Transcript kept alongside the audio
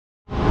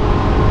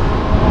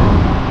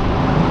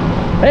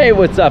Hey,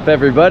 what's up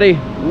everybody?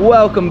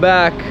 Welcome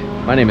back.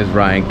 My name is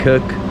Ryan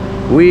Cook.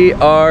 We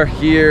are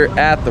here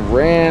at the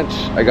ranch.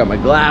 I got my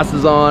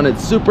glasses on.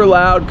 It's super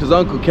loud because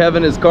Uncle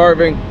Kevin is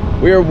carving.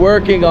 We are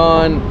working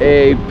on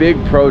a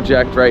big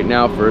project right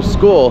now for a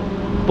school,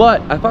 but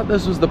I thought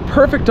this was the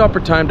perfect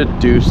time to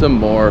do some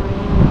more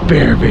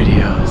bear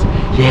videos.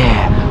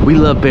 Yeah, we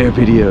love bear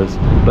videos,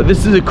 but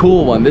this is a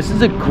cool one. This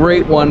is a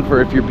great one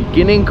for if you're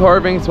beginning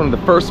carving. It's one of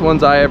the first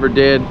ones I ever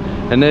did,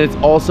 and then it's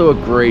also a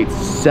great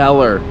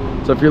seller.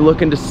 So if you're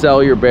looking to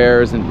sell your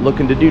bears and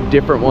looking to do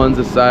different ones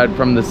aside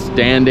from the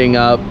standing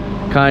up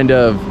kind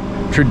of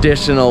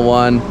traditional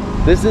one,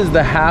 this is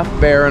the half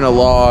bear in a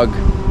log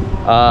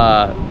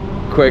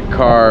quick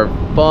carve.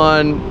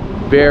 Fun,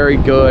 very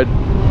good,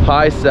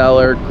 high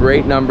seller,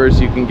 great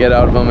numbers you can get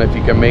out of them if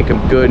you can make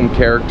them good and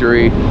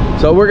charactery.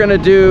 So we're gonna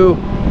do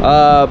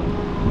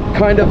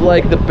kind of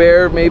like the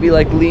bear maybe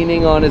like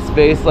leaning on his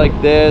face like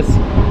this.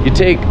 You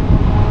take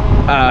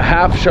a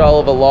half shell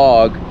of a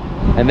log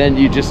and then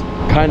you just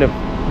kind of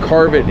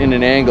carve it in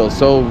an angle.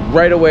 So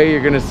right away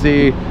you're gonna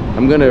see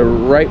I'm gonna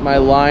write my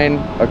line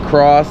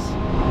across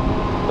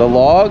the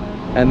log,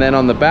 and then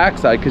on the back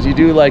side, because you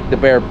do like the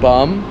bear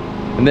bum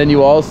and then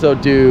you also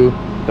do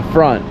the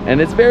front, and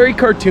it's very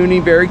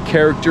cartoony, very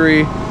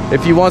charactery.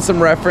 If you want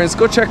some reference,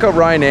 go check out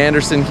Ryan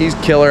Anderson. He's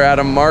killer at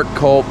him. Mark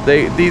Culp,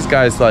 these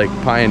guys like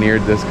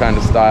pioneered this kind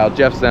of style.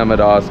 Jeff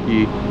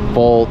Samadowski,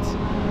 Foltz,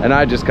 and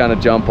I just kind of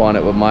jump on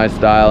it with my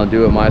style and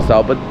do it my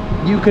style. But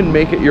you can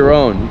make it your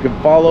own. You can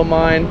follow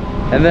mine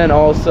and then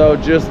also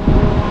just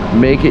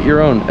make it your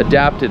own.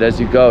 Adapt it as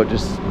you go.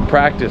 Just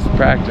practice,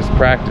 practice,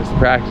 practice,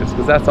 practice,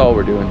 because that's all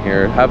we're doing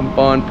here. Having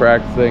fun,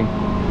 practicing.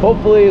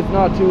 Hopefully it's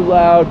not too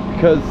loud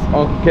because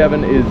Uncle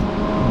Kevin is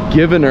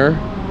giving her.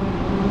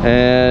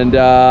 And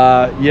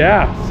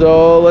yeah,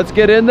 so let's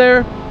get in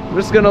there. I'm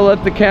just gonna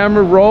let the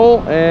camera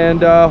roll,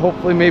 and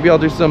hopefully maybe I'll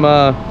do some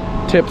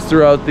tips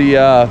throughout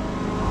the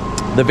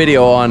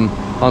video on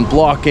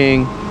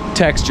blocking,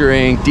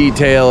 texturing,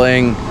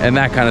 detailing, and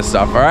that kind of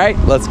stuff. All right,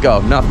 let's go.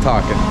 Enough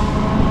talking.